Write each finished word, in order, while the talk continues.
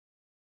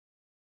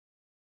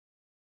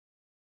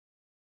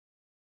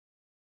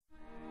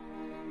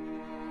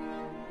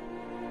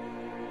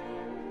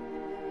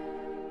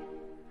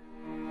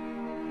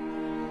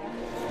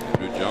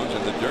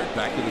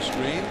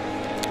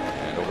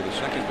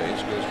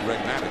Greg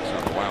Maddux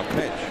on the wild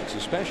pitch. It's a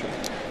special.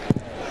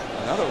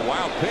 Another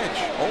wild pitch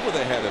over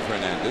the head of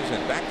Hernandez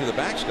and back to the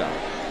backstop.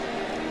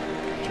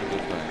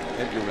 Triggered by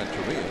Edgar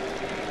Renteria.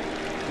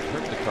 It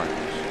hurt the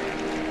Cardinals.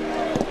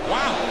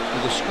 Wow!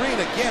 And the screen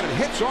again. It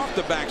hits off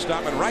the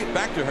backstop and right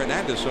back to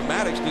Hernandez. So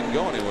Maddux didn't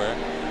go anywhere.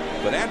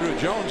 But Andrew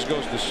Jones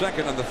goes to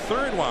second on the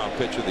third wild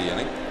pitch of the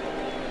inning.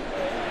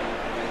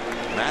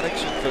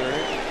 Maddux at third.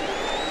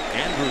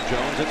 Andrew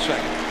Jones at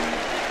second.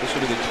 This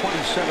will be the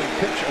 27th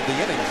pitch of the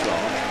inning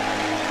thrown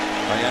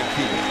by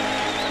Ankiel.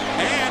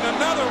 And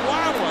another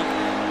wild one.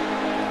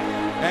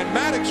 And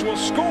Maddux will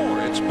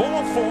score. It's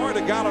ball 4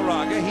 to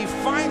Galarraga. He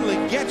finally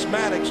gets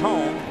Maddux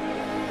home.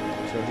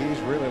 So he's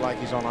really like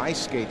he's on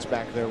ice skates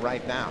back there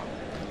right now.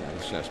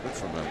 Assessment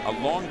from a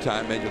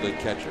longtime Major League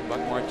catcher, Buck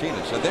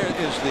Martinez. And there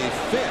is the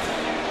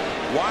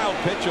 5th wild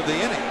pitch of the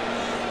inning.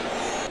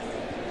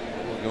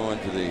 We'll go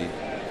into the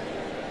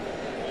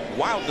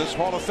Wildness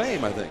Hall of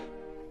Fame, I think.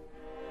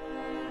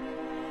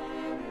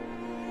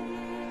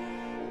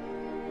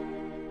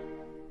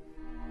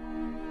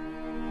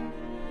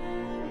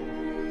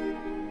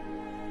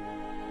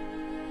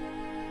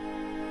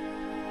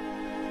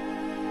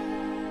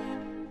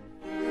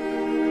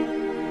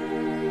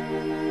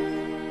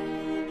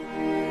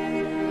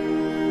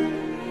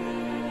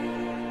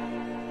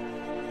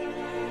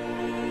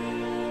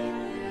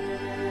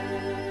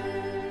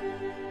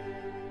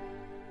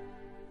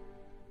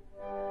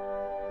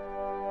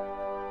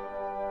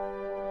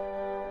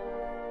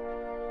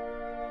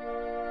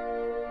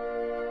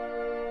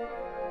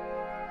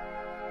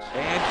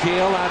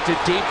 Ankiel out to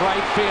deep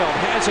right field,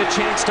 has a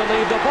chance to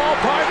leave the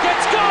ballpark.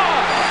 It's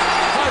gone!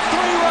 A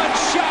 3-run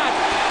shot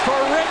for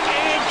Rick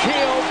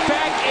Ankiel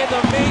back in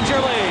the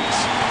major leagues.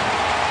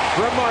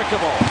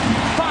 Remarkable.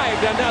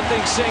 5-0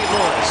 St.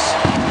 Louis.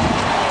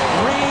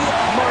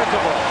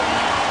 Remarkable.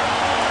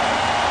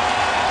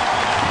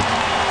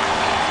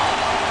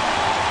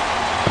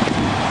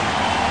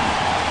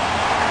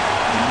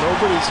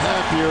 Nobody's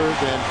happier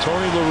than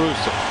Tony La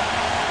Russa.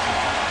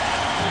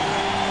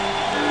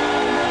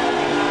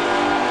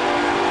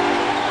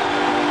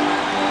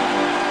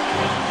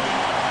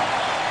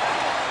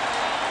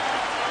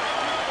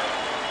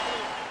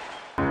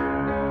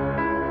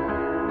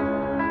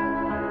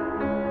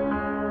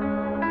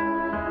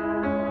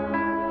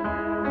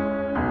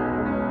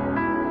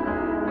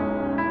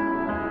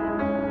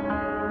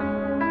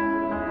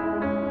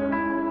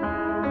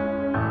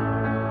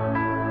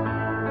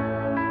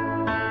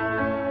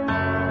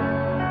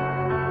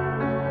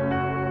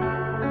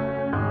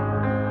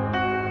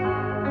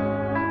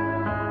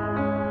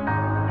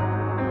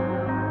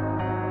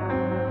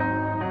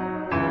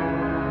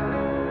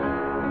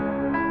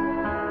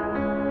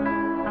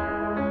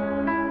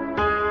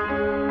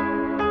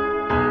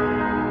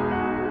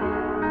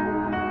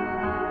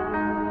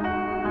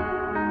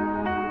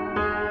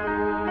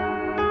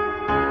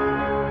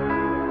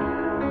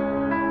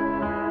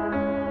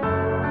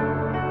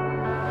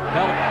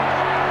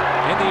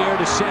 In the air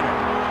to center.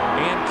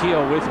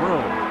 Ankiel with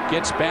room.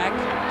 Gets back,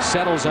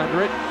 settles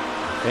under it,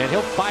 and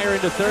he'll fire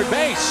into third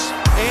base.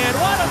 And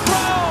what a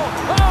throw!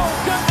 Oh,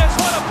 goodness,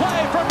 what a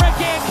play from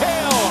Rick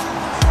Ankiel!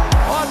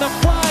 On the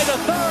fly to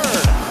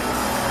third.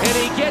 And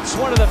he gets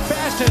one of the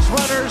fastest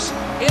runners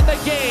in the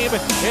game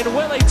in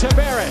Willie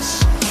Taveras.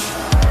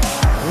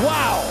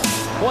 Wow!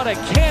 What a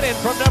cannon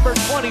from number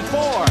 24.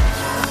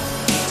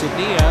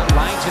 Tania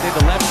lines it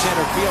into left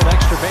center field,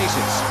 extra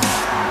bases.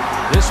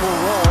 This will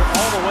roll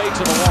all the way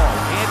to the wall.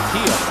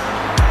 Ankiel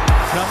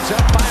comes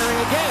up firing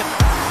again.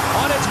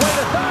 On its way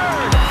to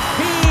third.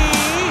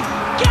 He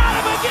got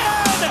him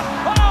again!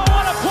 Oh,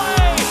 what a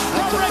play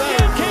from Rick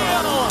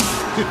Ankiel!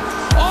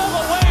 All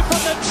the way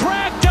from the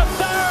track to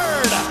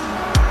third.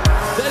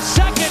 The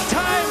second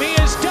time he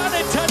has done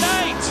it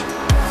tonight.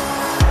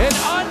 An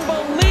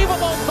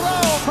unbelievable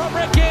throw from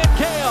Rick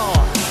Ankiel.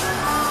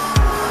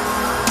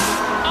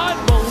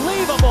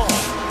 Unbelievable.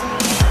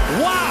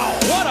 Wow,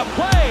 what a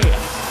play.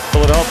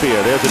 Philadelphia.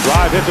 There's a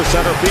drive into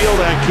center field.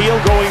 Ankiel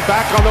going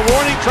back on the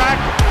warning track.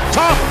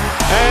 Tough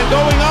and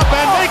going up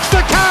and makes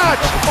the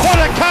catch.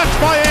 What a catch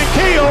by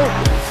Ankiel.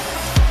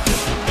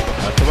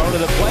 A throw to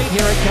the plate.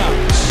 Here it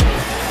comes.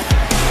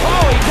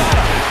 Oh, he got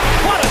him.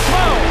 What a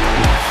throw.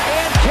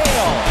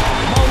 Ankiel,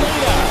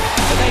 Molina,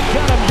 and they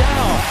cut him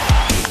down.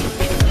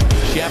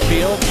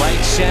 Sheffield,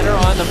 right center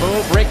on the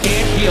move. Rick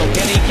Ankiel.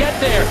 Can he get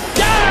there?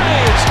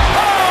 Dives!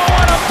 Oh,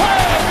 what a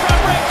play from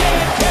Rick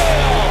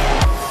Ankiel.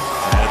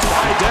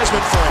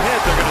 Desmond for a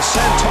hit. They're going to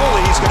send Tolle.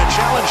 He's going to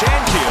challenge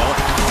Ankiel.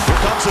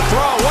 Here comes the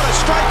throw. What a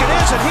strike it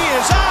is, and he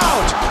is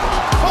out.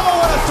 Oh,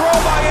 what a throw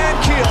by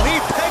Ankiel.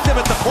 He pegged him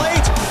at the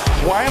plate.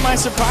 Why am I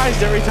surprised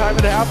every time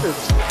it happens?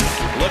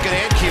 Look at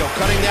Ankiel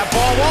cutting that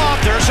ball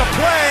off. There's a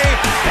play,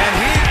 and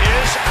he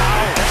is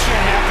out. That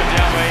shouldn't happen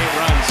down by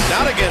 8 runs.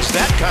 Not against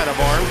that kind of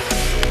arm.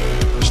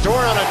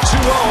 Store on a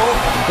 2-0.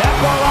 That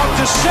ball out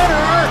to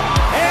center,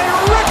 and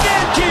Rick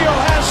Ankiel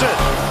has it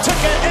to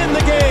end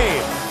the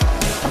game.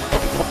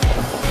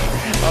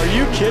 Are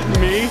you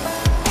kidding me?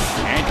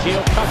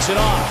 Ankiel cuts it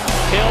off.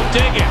 He'll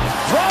dig it.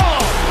 Throw!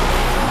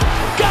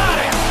 Got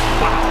it!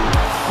 Wow!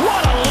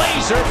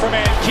 answer from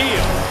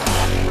Ankiel.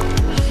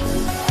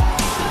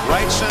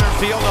 Right center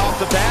field off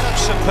the bat of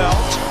Chappelle,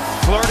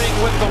 flirting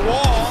with the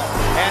wall,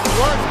 and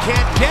Worth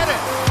can't get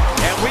it.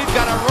 And we've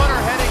got a runner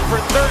heading for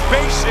third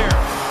base here.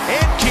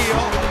 Ankiel,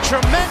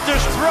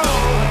 tremendous throw,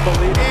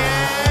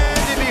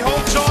 and if he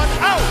holds on,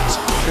 out.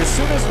 As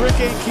soon as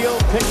Rick Ankiel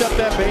picked up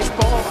that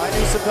baseball, I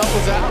knew Chappelle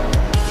was out.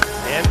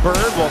 And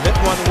Bird will hit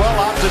one well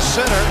out to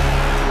center.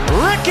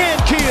 Rick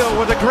Ankiel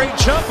with a great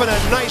jump and a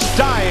nice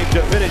dive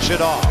to finish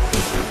it off.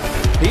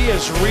 He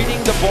is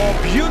reading the ball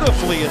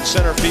beautifully in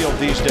center field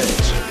these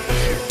days.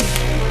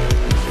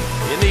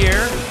 In the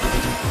air,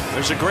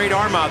 there's a great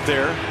arm out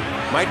there.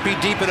 Might be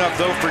deep enough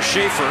though for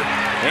Schaefer.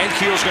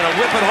 Ankiel's going to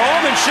whip it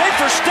home and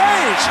Schaefer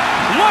stays.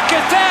 Look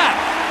at that!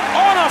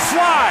 On a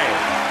fly,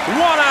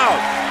 1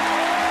 out.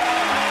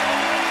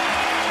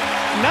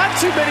 Not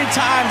too many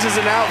times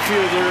as an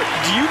outfielder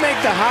do you make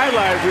the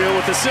highlight reel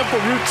with a simple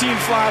routine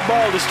fly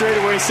ball to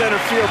straightaway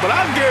center field, but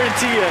I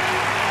guarantee you,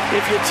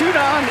 if you tune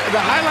on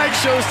the highlight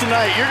shows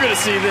tonight, you're going to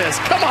see this.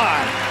 Come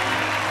on.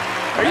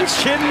 Are you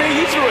kidding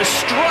me? He threw a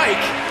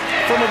strike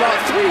from about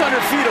 300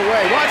 feet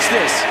away. Watch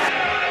this.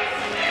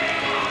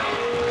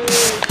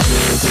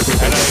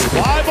 And a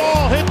fly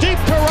ball hit deep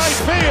to right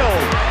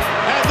field.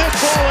 And this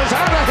ball is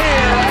out of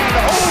here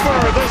and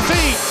over the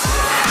seat.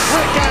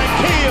 Rick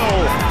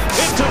Ankiel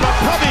into the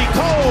Cubby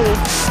Cove.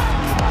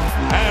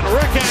 And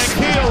Rick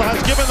Ankiel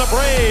has given the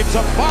Braves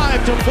a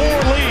 5-4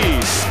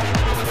 lead.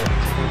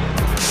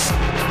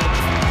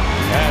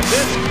 And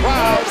this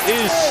crowd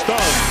is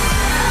stunned.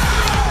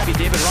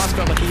 David Ross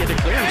felt like he had to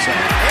clear himself.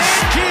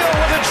 Ankiel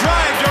with a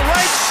drive to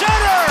right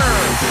center.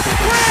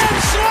 Grand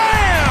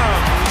slam.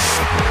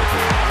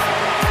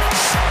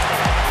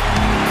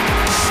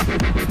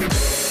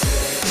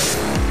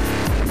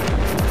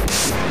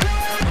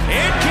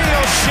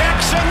 Ankiel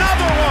checks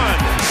another one.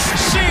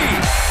 See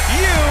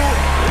you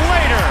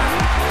later.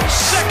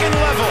 Second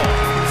level,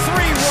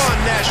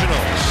 3-1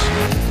 Nationals.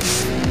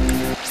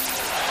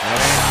 And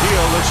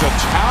Ankiel looks a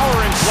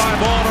towering fly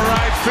ball to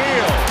right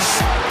field.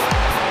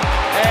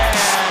 And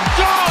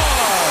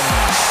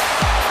gone!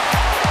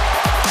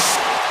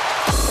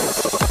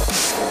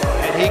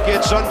 And he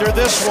gets under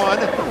this one.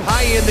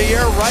 High in the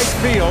air, right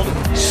field.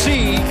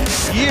 See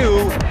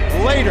you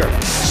later.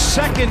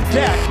 Second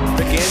deck.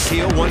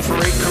 Ankiel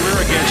 1-for-8 career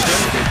against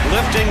him.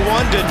 Lifting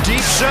one to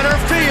deep center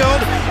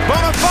field.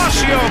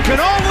 Bonifacio can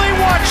only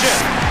watch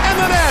it. And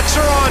the Nats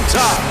are on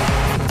top.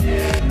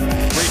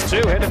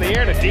 3-2 hit in the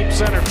air to deep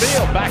center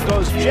field. Back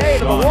goes Jay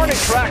to the warning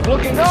track,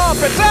 looking up.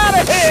 It's out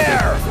of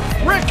here!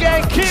 Rick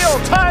Ankiel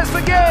ties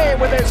the game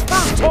with his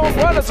first home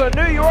run as a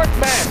New York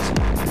Met.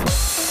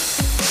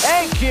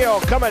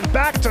 Ankiel coming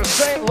back to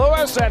St.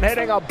 Louis and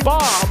hitting a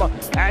bomb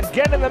and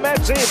getting the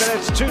Mets even.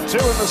 It's 2-2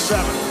 in the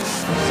 7th.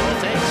 That's all it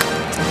takes.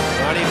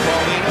 Ronnie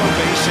Paulino,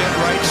 base hit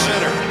right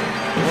center.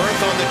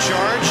 Worth on the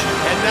charge,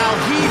 and now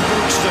he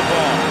boots the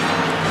ball.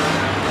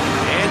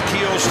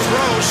 Ankiel's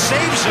throw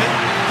saves it,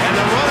 and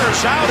the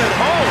runner's out at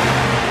home.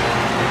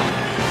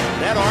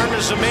 That arm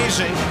is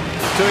amazing.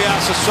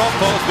 Tuyasa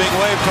Sopo is being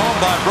waved home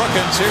by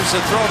Brookins. Here's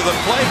the throw to the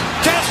plate.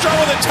 Castro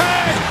with a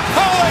tag.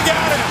 Oh, they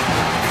got him.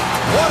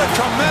 What a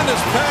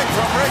tremendous peg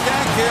from Rick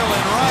Ankiel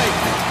in right.